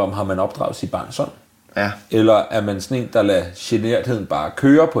spørgsmål om, har man opdraget sit barn sådan? Ja. Eller er man sådan en, der lader genertheden bare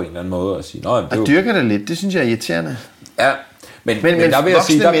køre på en eller anden måde og sige, og dyrker det lidt, det synes jeg er irriterende. Ja. Men der vil jeg voksne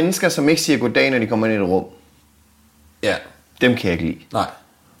sige, mennesker, som ikke siger goddag, når de kommer ind i et rum, ja, dem kan jeg ikke lide. Nej.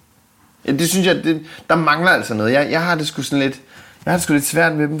 Ja, det synes jeg, der mangler altså noget. Jeg har det sgu sådan lidt, lidt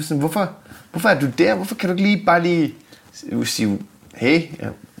svært med dem. Sådan, hvorfor er du der? Hvorfor kan du ikke bare lige sige, hey,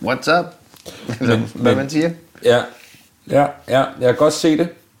 what's up? Hvad man siger. Ja, jeg kan godt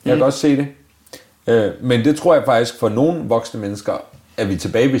se det. Men det tror jeg faktisk, for nogle voksne mennesker, er vi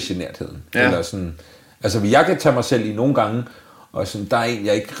tilbage ved genertheden. Ja. Eller sådan, altså, jeg kan tage mig selv i nogle gange, og sådan, der er en,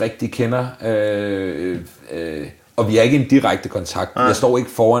 jeg ikke rigtig kender, og vi er ikke i en direkte kontakt. Jeg står ikke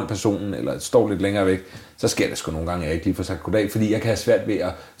foran personen, eller står lidt længere væk, så sker det sgu nogle gange, at jeg ikke lige får sagt goddag, fordi jeg kan have svært ved at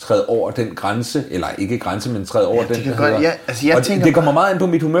træde over den grænse, eller ikke grænse, men træde over den, der hedder. Og det kommer meget an på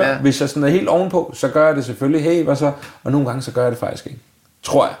mit humør. Hvis jeg sådan er helt ovenpå, så gør jeg det selvfølgelig, hey, hvad så? Og nogle gange, så gør jeg det faktisk ikke.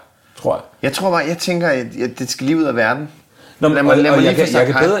 Tror jeg. Jeg tænker, at det skal lige ud af verden. Nå,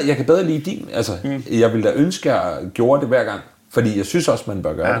 jeg kan bedre lide din. Altså, jeg ville da ønske, at jeg gjorde det hver gang. Fordi jeg synes også, man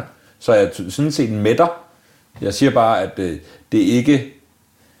bør gøre det. Så jeg sådan set mætter. Jeg siger bare, at det ikke...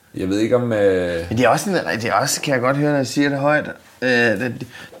 Jeg ved ikke om... Men det er også, kan jeg godt høre, når jeg siger det højt.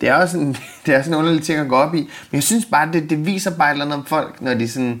 Det er også en underlig ting at gå op i. Men jeg synes bare, det viser bare et eller andet om folk, når de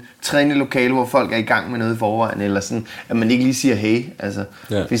sådan træner i lokale, hvor folk er i gang med noget i forvejen, eller sådan, at man ikke lige siger hey. Altså,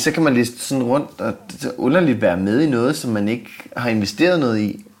 fordi så kan man lige sådan rundt og underligt være med i noget, som man ikke har investeret noget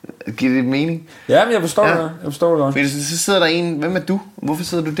i. Giver det mening? Ja, men jeg forstår det godt. Fordi så sidder der en, hvem er du? Hvorfor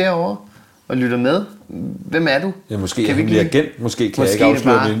sidder du derovre og lytter med? Hvem er du? Ja, måske kan vi blive agent, måske kan jeg ikke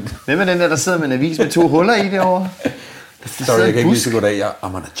afsløre min. Hvem er den der sidder med en avis med 2 huller i derovre? Sorry, jeg kan ikke lige så godt af, jeg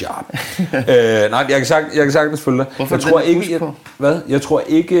er on a job. Nej, jeg kan sagtens følge dig. Hvorfor Jeg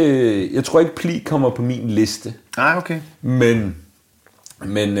tror ikke pli kommer på min liste. Nej, okay.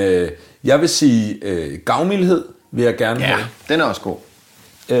 Men jeg vil sige, gavmildhed vil jeg gerne have. Den er også god.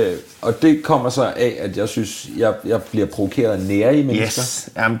 Og det kommer så af, at jeg synes, jeg bliver provokeret af nære mennesker. Yes,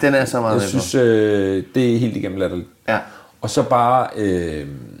 jamen den er så meget. Jeg synes, det er helt igennem latterligt. Ja. Og så bare,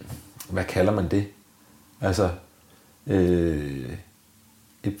 hvad kalder man det? Altså,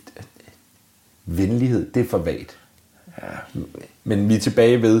 venlighed, det er for vagt. Ja. Men vi er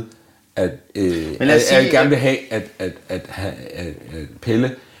tilbage ved, at jeg gerne vil have, at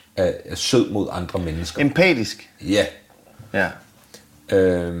Pelle er sød mod andre mennesker. Empatisk. Ja. Ja.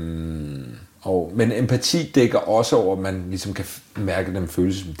 Men empati dækker også over, at man ligesom kan mærke den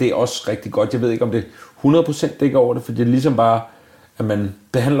følelse. Det er også rigtig godt. Jeg ved ikke, om det 100% dækker over det, for det er ligesom bare, at man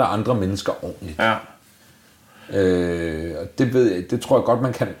behandler andre mennesker ordentligt. Ja. Og det tror jeg godt,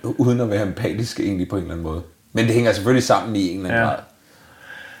 man kan, uden at være empatisk egentlig på en eller anden måde. Men det hænger selvfølgelig sammen i en eller anden grad.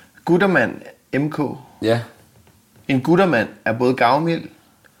 Guttermand MK. Ja. En guttermand er både gavmild,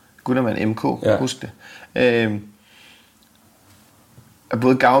 Guttermand MK, husk det. Er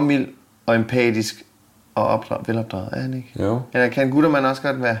både gavmild og empatisk og velopdraget, er han ikke? Jo. Eller kan en guttermand også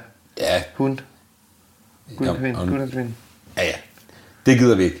godt være hund? Gutterkvinde. Ja. Det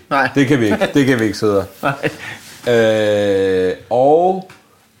gider vi ikke. Nej. Det kan vi ikke sidde. Nej.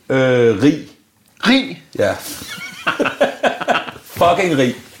 Rig. Rig? Ja. Fucking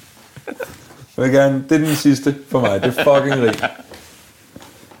rig. Det er den sidste for mig. Det er fucking rig.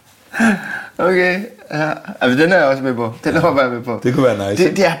 Okay, ja. Altså, den er jeg også med på. Den er jeg med på. Det kunne være nice.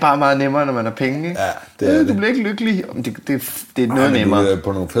 Det er bare meget nemmere, når man har penge, ikke? Ja, det er du bliver ikke lykkelig. Det er noget nemmere. Du er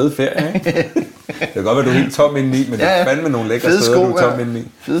på nogle fede ferier, ikke? Det kan godt være, du er helt tom indeni, men det er fandme nogle lækre steder, du er tom indeni.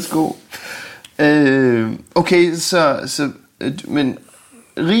 Fede sko. Okay, så men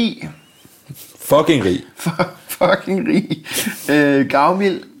rig. Fucking rig. Fucking rig.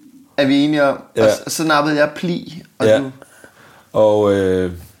 Gavmild er vi enige om. Ja. Og så nappede jeg pli. Og du... Og...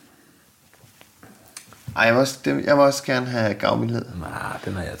 jeg vil også gerne have gavmildhed. Nej,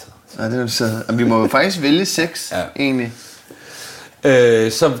 den har jeg taget. Nej, den er så. Og vi må jo faktisk vælge 6, egentlig.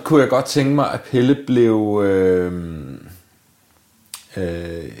 Så kunne jeg godt tænke mig, at Pelle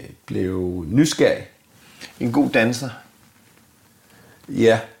blev nysgerrig. En god danser.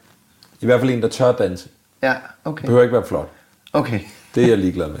 Ja. I hvert fald en, der tør danse. Ja, okay. Det behøver ikke være flot. Okay. Det er jeg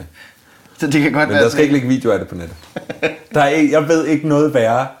ligeglad med. Så det kan godt Men der skal ikke ligge video af det på nettet. Jeg ved ikke noget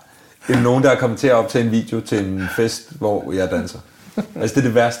værre, end nogen, der er kommet til at optage en video til en fest, hvor jeg danser. Altså, det er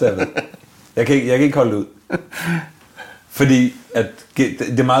det værste, jeg ved. Jeg kan ikke holde det ud. Fordi at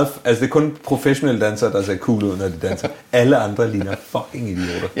det er meget, altså det er kun professionelle dansere, der ser cool ud, når de danser. Alle andre ligner fucking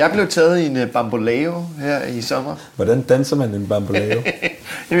idioter. Jeg blev taget i en bamboleo her i sommer. Hvordan danser man en bamboleo?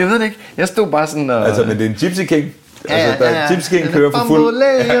 Jamen, jeg ved det ikke. Jeg stod bare sådan og... Altså, men det er en Gypsy King. Altså, Gypsy King kører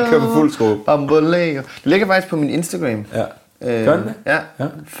for fuld skrue. Bamboleo. Det ligger faktisk på min Instagram. Ja. Gør den det? Ja,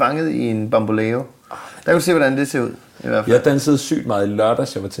 fanget i en bamboleo. Der kan du se, hvordan det ser ud. I hvert fald. Jeg dansede sygt meget i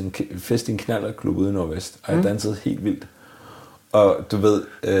lørdags. Jeg var til en fest i en knallerklub ude i Nordvest. Og jeg dansede helt vildt. Og du ved,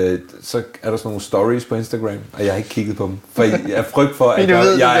 så er der sådan nogle stories på Instagram, og jeg har ikke kigget på dem. For jeg er frygt for, at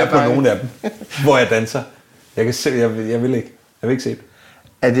jeg er på nogle af dem, hvor jeg danser. Jeg kan se, jeg vil ikke. Jeg vil ikke se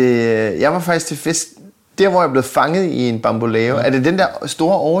det. Jeg var faktisk til fest, der hvor jeg blev fanget i en bamboleo. Er det den der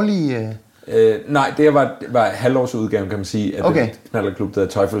store årlige... Nej, det var halvårsudgaven, kan man sige, af den knallerklub, der er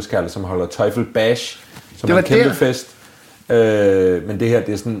Teufelskerle, som holder Teufel Bash, som er en kæmpe fest. Men det her,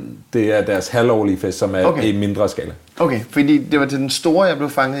 det er deres halvårlige fest, som er i mindre skala. Okay, fordi det var til den store, jeg blev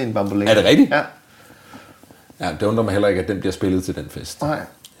fanget i en bamboleo. Er det rigtigt? Ja. Ja, det undrer mig heller ikke, at den bliver spillet til den fest. Nej.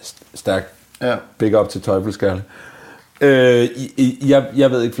 Stærkt. Ja. Big up til Teufelskerle.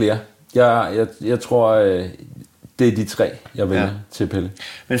 Jeg ved ikke flere. Jeg tror, det er de 3, jeg vælger til Pelle.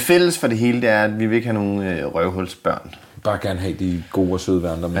 Men fælles for det hele, det er, at vi vil ikke have nogen røvhulsbørn. Bare gerne have de gode og søde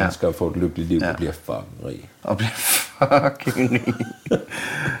andre mennesker og få et lykkeligt liv og bliver fucking rig. Og bliver fucking rig.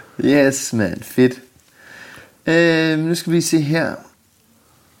 Yes, man. Fedt. Nu skal vi se her.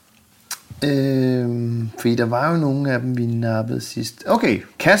 Fordi der var jo nogle af dem, vi nappede sidst. Okay,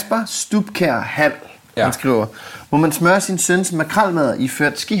 Kasper Stubkær Hal. Han skriver, må man smøre sin søns makrelmad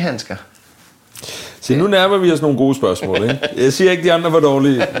iført skihandsker? Se, nu nærmer vi os nogle gode spørgsmål, ikke? Jeg siger ikke, de andre var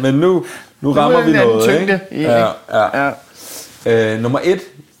dårlige, men nu rammer vi noget, tyngde, ikke? Ja. Nummer 1,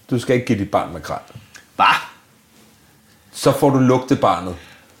 du skal ikke give dit barn makrel. Hvad? Så får du lugte barnet.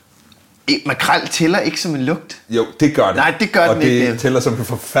 Makrel tæller ikke som en lugt. Jo, det gør det. Nej, det gør den ikke. Og det tæller som en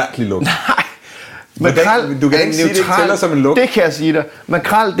forfærdelig lugt. Nej. Makrel du kan ikke sige, det ikke tæller som en lugt. Det kan jeg sige dig.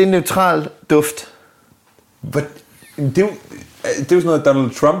 Makrel, det er neutral duft. Det er jo sådan noget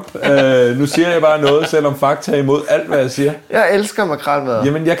Donald Trump. Nu siger jeg bare noget, selvom fakta er imod alt, hvad jeg siger. Jeg elsker makrelmad.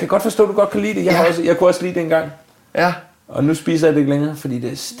 Jamen, jeg kan godt forstå, at du godt kan lide det. Jeg kunne også lide det engang. Ja. Og nu spiser jeg det ikke længere, fordi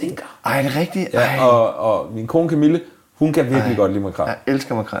det stinker. Ej, det er rigtigt. Ja, og min kone Camille, hun kan virkelig godt lide makrel. Jeg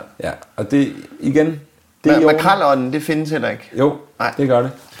elsker makrel. Ja, og det igen... Makrelånden, det findes heller ikke. Jo, det gør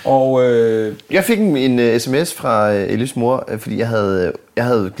det. Og jeg fik en sms fra Ellys mor, fordi jeg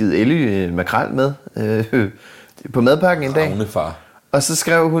havde givet Elly makrel med på madpakken en dag. Far. Og så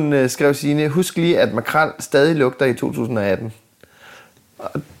skrev Signe, husk lige, at makrel stadig lugter i 2018.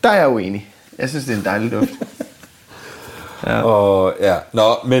 Og der er jeg uenig. Jeg synes, det er en dejlig duft.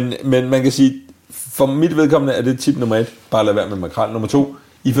 Men man kan sige, for mit vedkommende er det tip nummer 1, bare lad være med makrel. Nummer 2,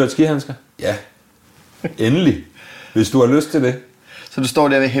 iført skihandsker? Ja, endelig, hvis du har lyst til det. Så du står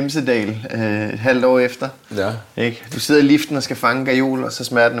der ved Hemsedal et halvt år efter. Ja. Ikke? Du sidder i liften og skal fange gajol, og så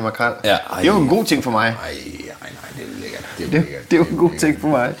smager den af makrel. Ja, det er jo en god ting for mig. Nej, det er lækkert. Det er jo en god ting for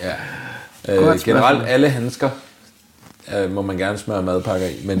mig. Ja. Generelt alle handsker må man gerne smøre madpakker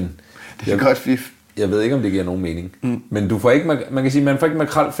i, men det er godt fif. Jeg ved ikke, om det giver nogen mening. Men du får ikke, man kan sige, man får ikke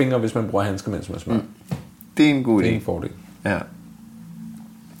makrelfingre, hvis man bruger handsker, mens man smører. Det er en god idé. Det er en fordel. Ja.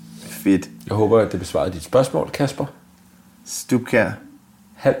 Fedt. Jeg håber, at det besvarede dit spørgsmål, Kasper. Stubkær.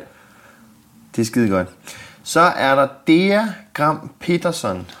 Hal. Det er skide godt. Så er der Dea Gram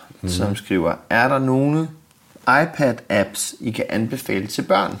Peterson, som skriver, er der nogle iPad-apps, I kan anbefale til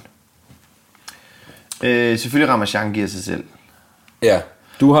børn? Selvfølgelig Ramachan giver sig selv. Ja,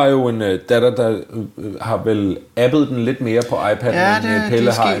 du har jo en datter, der har vel appet den lidt mere på iPad, end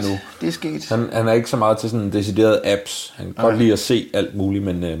Pelle har endnu. Det er sket. Han er ikke så meget til sådan deciderede apps. Han kan godt lide at se alt muligt,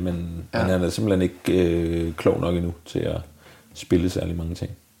 men han er simpelthen ikke klog nok endnu til at spille særlig mange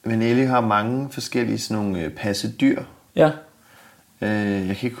ting. Men Ellie har mange forskellige sådan nogle passe dyr. Ja. Jeg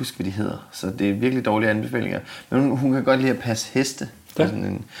kan ikke huske, hvad de hedder, så det er virkelig dårlige anbefalinger. Men hun kan godt lide at passe heste. Ja.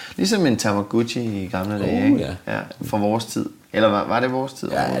 Ligesom en Tamagotchi i gamle dage, ikke? Ja, fra vores tid. Eller var det vores tid?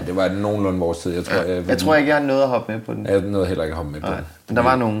 Ja, det var nogenlunde vores tid. Jeg tror ikke, jeg har noget at hoppe med på den. Jeg nåede heller ikke at hoppe med på den. Men der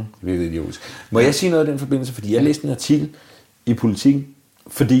var nogen. Virkelig idiotisk. Må jeg sige noget i den forbindelse? Fordi jeg læste en artikel i Politiken,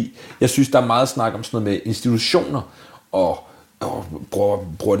 fordi jeg synes, der er meget snak om sådan noget med institutioner, og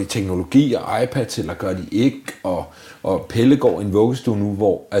bruger de teknologi og iPads, eller gør de ikke, og Pelle går i en vuggestue nu,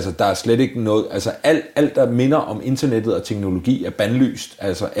 hvor altså, der er slet ikke noget, altså alt der minder om internettet og teknologi er bandlyst,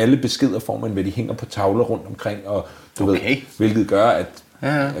 altså alle beskeder får man, hvad de hænger på tavler rundt omkring, og du ved, hvilket gør, at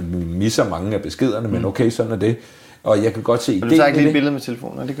vi misser mange af beskederne, men okay, sådan er det. Og jeg kan godt se... Men du tager ikke lige et billede med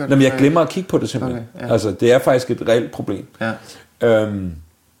telefonen? Det gør men jeg glemmer at kigge på det simpelthen. Okay, altså, det er faktisk et reelt problem. Ja.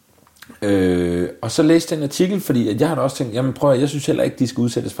 Og så læste jeg en artikel, fordi at jeg har da også tænkt, jamen prøv at, jeg synes heller ikke, de skal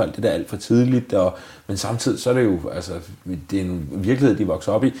udsættes for alt det der alt for tidligt, men samtidig så er det jo, altså, det er en virkelighed, de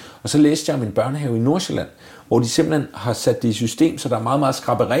vokser op i. Og så læste jeg om en børnehave i Nordsjælland, hvor de simpelthen har sat det i system, så der er meget, meget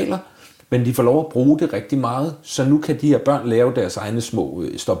skrappe regler, men de får lov at bruge det rigtig meget, så nu kan de her børn lave deres egne små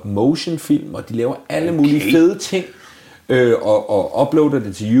stop-motion-film, og de laver alle mulige fede ting, og uploader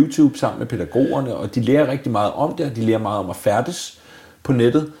det til YouTube sammen med pædagogerne, og de lærer rigtig meget om det, og de lærer meget om at færdes på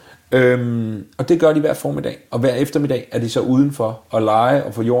nettet. Og det gør de hver formiddag, og hver eftermiddag er de så udenfor at lege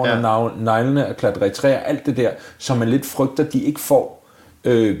og få jorden og neglene og klatre i træer, alt det der, som man lidt frygter, de ikke får,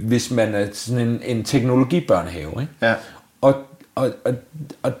 hvis man er sådan en teknologibørnehave. Ikke? Ja.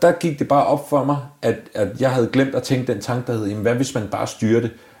 Og der gik det bare op for mig, at jeg havde glemt at tænke den tanke, der hed, jamen, hvad hvis man bare styrer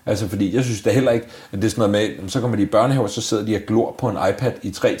det? Altså fordi jeg synes da heller ikke, at det er sådan noget med, så kommer de i børnehave, og så sidder de og glor på en iPad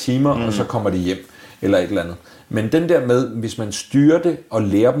i 3 timer, og så kommer de hjem, eller et eller andet. Men den der med, hvis man styrer det og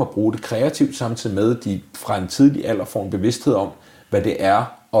lærer dem at bruge det kreativt, samtidig med, at de fra en tidlig alder får en bevidsthed om, hvad det er,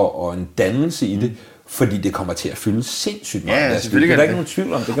 og en dannelse i det, fordi det kommer til at fylde sindssygt meget. Ja, selvfølgelig det er der ikke nogen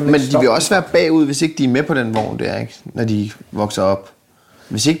tvivl om. Det kan man men ikke de vil også være bagud, hvis ikke de er med på den vogn der, ikke? Når de vokser op.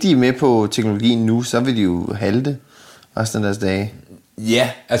 Hvis ikke de er med på teknologien nu, så vil de jo halte resten af deres dage. Ja,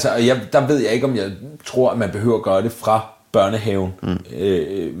 altså der ved jeg ikke, om jeg tror, at man behøver at gøre det fra børnehaven.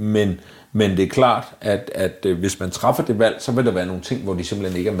 Men det er klart, at hvis man træffer det valg, så vil der være nogle ting, hvor de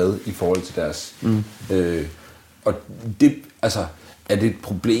simpelthen ikke er med i forhold til deres... og det, altså, er det et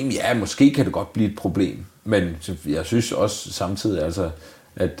problem? Ja, måske kan det godt blive et problem. Men jeg synes også samtidig, altså,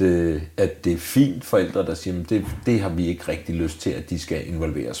 at det er fint forældre, der siger, at det har vi ikke rigtig lyst til, at de skal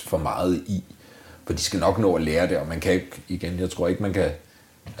involveres for meget i. For de skal nok nå at lære det, og man kan ikke, igen, jeg tror ikke, man kan...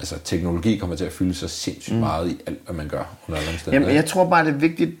 Altså, teknologi kommer til at fylde sig sindssygt meget i alt, hvad man gør under alle omstændigheder. Jamen, jeg tror bare, det er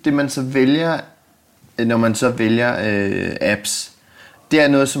vigtigt, det man så vælger, når man så vælger apps, det er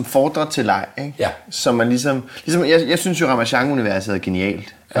noget, som fordrer til leg, ikke? Ja. Så man ligesom jeg synes jo, Ramachan-universet er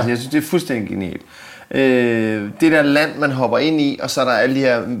genialt. Altså, jeg synes, det er fuldstændig genialt. Det der land, man hopper ind i, og så er der alle de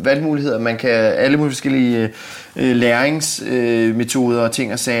her valgmuligheder, man kan, alle mulige forskellige læringsmetoder og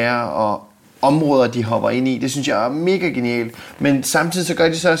ting og sager, og områder, de hopper ind i. Det synes jeg er mega genialt. Men samtidig så gør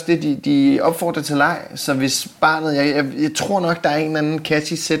de så også det, de opfordrer til leg. Så hvis barnet... Jeg tror nok, der er en eller anden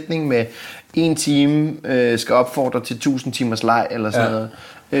catchy sætning med 1 time skal opfordre til 1000 timers leg, eller sådan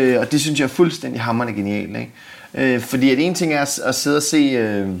noget. Og det synes jeg er fuldstændig hamrende genialt, ikke? Fordi at en ting er at sidde og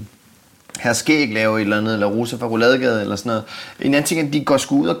se... Her Skæg lave et eller andet, eller Rosa fra Rouladegade, eller sådan noget. En anden ting er, at de går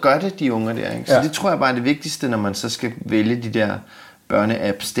sgu ud og gør det, de unger der, ikke? Så det tror jeg bare er det vigtigste, når man så skal vælge de der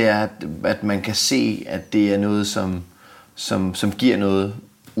børneapps, det er, at man kan se, at det er noget, som giver noget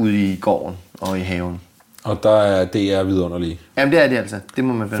ude i gården og i haven. Og det er vidunderlige. Jamen det er det altså, det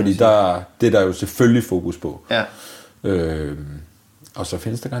må man finde. Fordi det er der jo selvfølgelig fokus på. Ja. Og så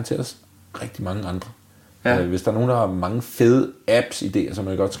findes der garanteret rigtig mange andre. Ja. Hvis der er nogen, der har mange fede apps-idéer, så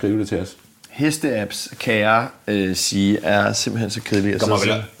må I godt skrive det til os. Heste-apps, kan jeg sige, er simpelthen så kedelige.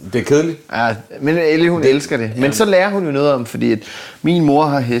 Det er kedeligt. Ja, men Elle, hun elsker det. Men så lærer hun jo noget om, fordi at min mor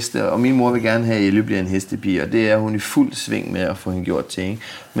har heste, og min mor vil gerne have, at Elle bliver en hestepige, og det er hun i fuld sving med at få hende gjort til. Ikke?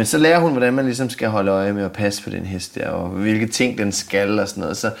 Men så lærer hun, hvordan man ligesom skal holde øje med at passe på den hest der, og hvilke ting den skal og sådan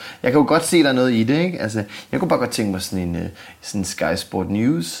noget. Så jeg kan jo godt se, der er noget i det, ikke? Altså, jeg kunne bare godt tænke mig sådan en Sky Sport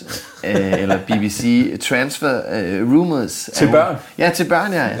News, eller BBC Transfer Rumors. Til børn? Ja, til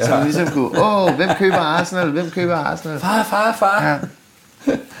børn, ja. Så man ligesom kunne, hvem køber Arsenal? Hvem køber Arsenal? Far.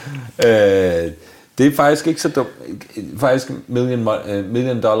 Ja. Det er faktisk ikke så dumt. Faktisk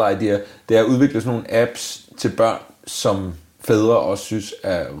million dollar idea. Det er at udvikle sådan nogle apps til børn, som fædre også synes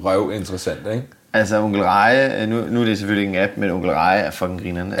er røvinteressant, ikke? Altså Onkel Reje, nu er det selvfølgelig ikke en app, men Onkel Reje er fucking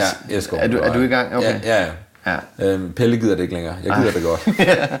grineren. Ja, jeg skal er du i gang? Okay. Ja. Pelle gider det ikke længere. Jeg gider det godt.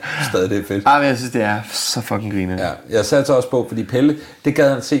 Stadig det er fedt. Men jeg synes, det er så fucking griner. Ja, jeg satte så også på, fordi Pelle, det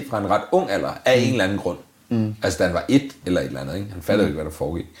gad han se fra en ret ung alder, af en eller anden grund. Altså, da han var 1 eller et eller andet, ikke? Han fattede ikke, hvad der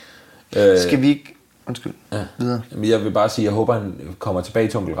foregik. Skal vi ikke... Undskyld. Ja. Videre. Jamen, jeg vil bare sige, jeg håber, han kommer tilbage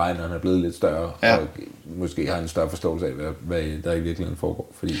til Onkel Reje, når han er blevet lidt større, og måske har en større forståelse af, hvad der i virkeligheden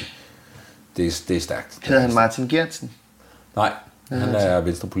foregår, fordi det er stærkt. Hedder han Martin Geertsen? Nej, han er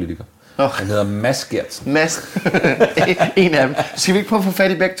venstrepolitiker. Han hedder Mads Geertsen. Mads. En af dem. Skal vi ikke prøve at få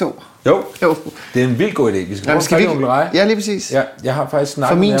fat i begge to? Jo. Det er en vildt god idé. Vi skal prøve at få fat i Onkel Reje. Ja, lige præcis. Ja, jeg har faktisk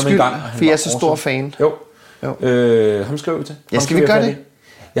snakket med ham en gang. For jeg er så stor fan. Jo. Ham skriver vi til. Ja, skal vi gøre det?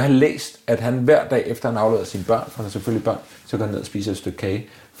 Jeg har læst, at han hver dag efter han afleverer sine børn, for han er selvfølgelig børn, så går han ned og spiser et stykke kage.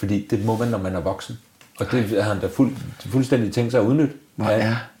 Fordi det må man, når man er voksen. Og det har han da fuldstændig tænkt sig at udnytte.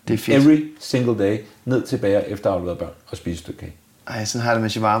 Ja, det er fedt. Every single day, ned til bager efter afleveret børn og spise et stykke kage. Ej, sådan har det med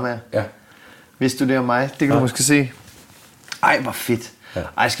shawarma. Ja. Vidste du det om mig? Det kan du måske se. Ej, hvor fedt. Ja.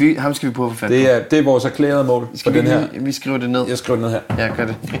 Ej, ham skal vi prøve at få fat på. Det er vores erklærede mål for den her. Vi skriver det ned. Jeg skriver det ned her. Ja, gør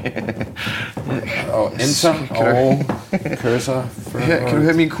det. Og enter og cursor. Kan du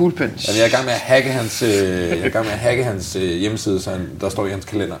høre min kuglepen? Jeg er i gang med at hacke hans, hjemmeside, så der står i hans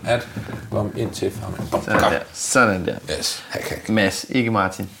kalender, at kom ind til ham. Sådan der. Yes, hack. Mads, ikke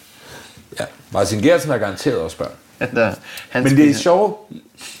Martin. Ja, Martin Geertsen er garanteret også børn. Men det er en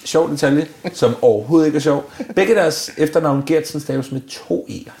sjov detalje, som overhovedet ikke er sjov. Begge deres efternavn Geertsen staves med 2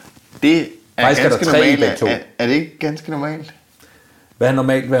 e'er. Det er faktisk ganske normalt. Er det ikke ganske normalt? Hvad er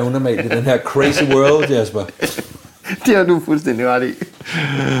normalt, hvad er unormalt i den her crazy world, Jasper? Det har du fuldstændig ret i.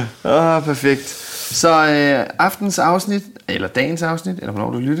 Perfekt. Så aftens afsnit, eller dagens afsnit, eller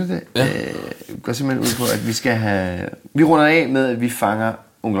hvornår du lytter det, går simpelthen ud på, at vi runder af med, at vi fanger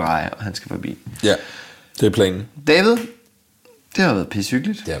Onkel Reje, og han skal forbi. Ja, det er planen. David, det har været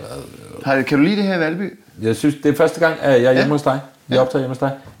pissehyggeligt. Det har været... Kan du lide det her i Valby? Jeg synes, det er første gang, at jeg er hjemme hos dig. Vi optager hjemme hos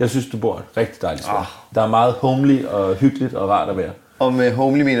dig. Jeg synes, du bor et rigtig dejligt sted. Der er meget homely og hyggeligt og rart at være. Og med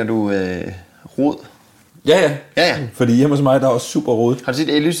homely mener du rod? Ja. Fordi hjemme hos mig, der er også super rodet. Har du set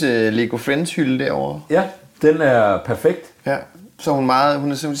Ellys Lego Friends hylde derovre? Ja, den er perfekt. Ja, så hun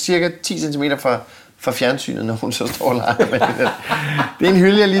er cirka 10 cm fra fjernsynet, når hun så står og leger med det. Det er en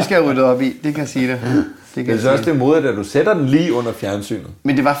hylde, jeg lige skal have ryddet op i, det kan jeg sige det. Det er også det modigt, at du sætter den lige under fjernsynet.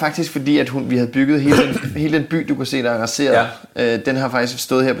 Men det var faktisk fordi, at vi havde bygget hele den by, du kunne se, der er raseret. Ja. Den har faktisk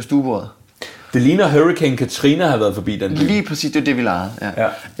stået her på stuebordet. Det ligner Hurricane Katrina har været forbi den by. Lige præcis, det er det, vi legede. Ja.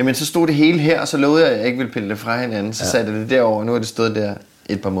 Jamen, så stod det hele her, og så lovede jeg, at jeg ikke ville pille det fra hinanden. Så satte jeg det derover, og nu er det stået der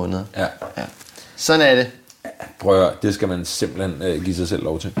et par måneder. Ja. Sådan er det. Prøv at, det skal man simpelthen give sig selv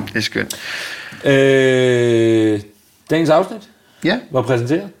lov til. Det er skønt. Dagens afsnit var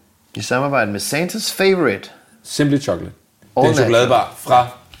præsenteret i samarbejde med Santa's Favorite. Simply Chocolate. Det er en chokoladebar fra,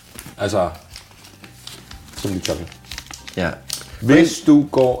 Simply Chocolate. Ja. Hvis du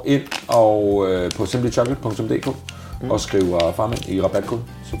går ind og på simplychocolate.dk og skriver farmand i rabatkode,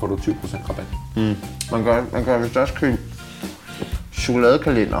 så får du 20% rabat. Man kan vist også købe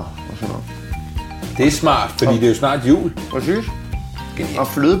chokoladekalender og sådan noget. Det er smart, fordi det er jo snart jul. Præcis. Og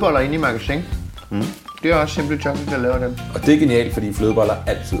flødeboller inde i magasin. Det er også Simply Chocolate, der laver dem. Og det er genialt, fordi flødeboller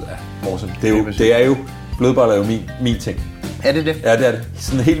altid er awesome. Flødeboller er jo min ting. Er det det? Ja, det er det.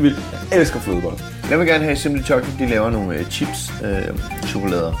 Sådan helt vildt. Jeg elsker flødeboller. Jeg vil gerne have Simply Chocolate, de laver nogle chips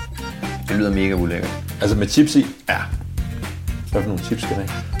chokolader. Det lyder mega ulækkert. Altså med chips i? Ja. Hvad for nogle chips skal det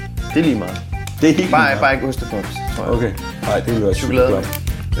have? Det er lige meget. Det er helt bare ikke ostepops, tror jeg. Okay. Nej, det vil være chokolade.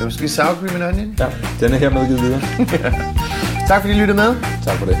 Det er måske sour cream and onion. Ja, den er her medgivet videre. Tak fordi I lyttede med.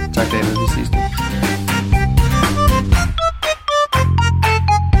 Tak for det. Tak David, vi ses nu.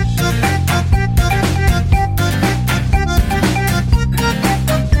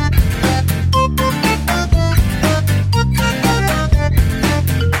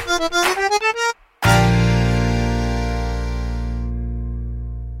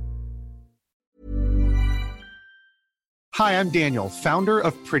 Hi, I'm Daniel, founder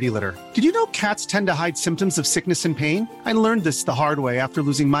of Pretty Litter. Did you know cats tend to hide symptoms of sickness and pain? I learned this the hard way after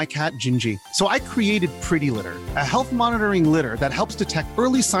losing my cat, Gingy. So I created Pretty Litter, a health monitoring litter that helps detect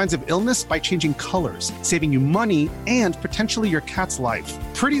early signs of illness by changing colors, saving you money and potentially your cat's life.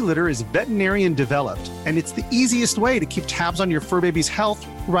 Pretty Litter is veterinarian developed, and it's the easiest way to keep tabs on your fur baby's health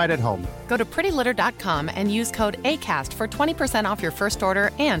right at home. Go to prettylitter.com and use code ACAST for 20% off your first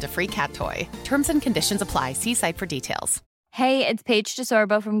order and a free cat toy. Terms and conditions apply. See site for details. Hey, it's Paige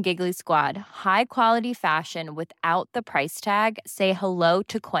DeSorbo from Giggly Squad. High quality fashion without the price tag. Say hello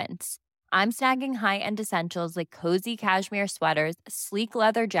to Quince. I'm snagging high-end essentials like cozy cashmere sweaters, sleek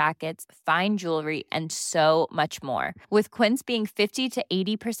leather jackets, fine jewelry, and so much more. With Quince being 50 to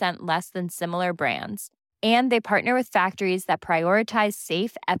 80% less than similar brands. And they partner with factories that prioritize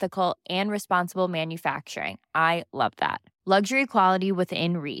safe, ethical, and responsible manufacturing. I love that. Luxury quality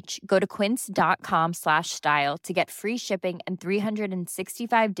within reach. Go to quince.com/style to get free shipping and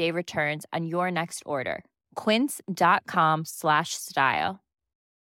 365-day returns on your next order. Quince.com/style.